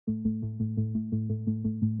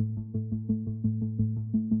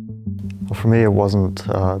For me, it wasn't,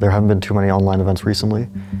 there haven't been too many online events recently.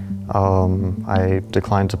 I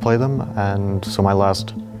declined to play them, and so my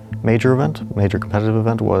last major competitive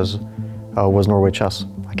event was Norway Chess.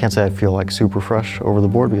 I can't say I feel like super fresh over the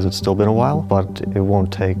board because it's still been a while, but it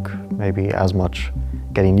won't take maybe as much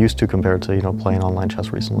getting used to compared to, playing online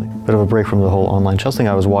chess recently. Bit of a break from the whole online chess thing.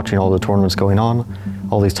 I was watching all the tournaments going on,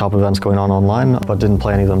 all these top events going on online, but didn't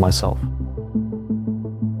play any of them myself.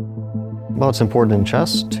 Well, it's important in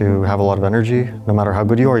chess to have a lot of energy. No matter how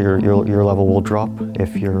good you are, your level will drop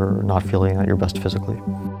if you're not feeling at your best physically.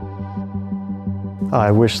 I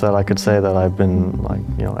wish that I could say that I've been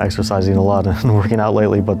exercising a lot and working out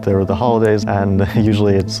lately, but there were the holidays, and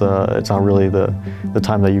usually it's not really the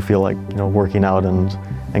time that you feel like working out and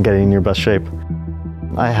getting in your best shape.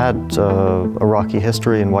 I had a rocky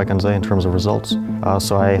history in Waikanze in terms of results,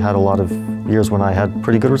 so I had a lot of years when I had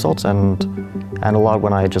pretty good results and a lot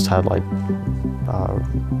when I just had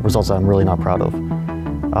results that I'm really not proud of.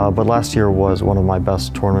 But last year was one of my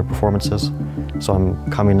best tournament performances, so I'm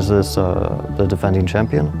coming into this the defending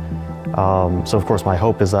champion. So of course my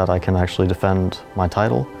hope is that I can actually defend my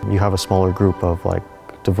title. You have a smaller group of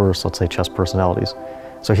diverse, let's say, chess personalities.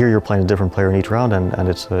 So here you're playing a different player in each round, and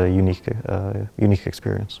it's a unique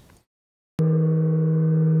experience.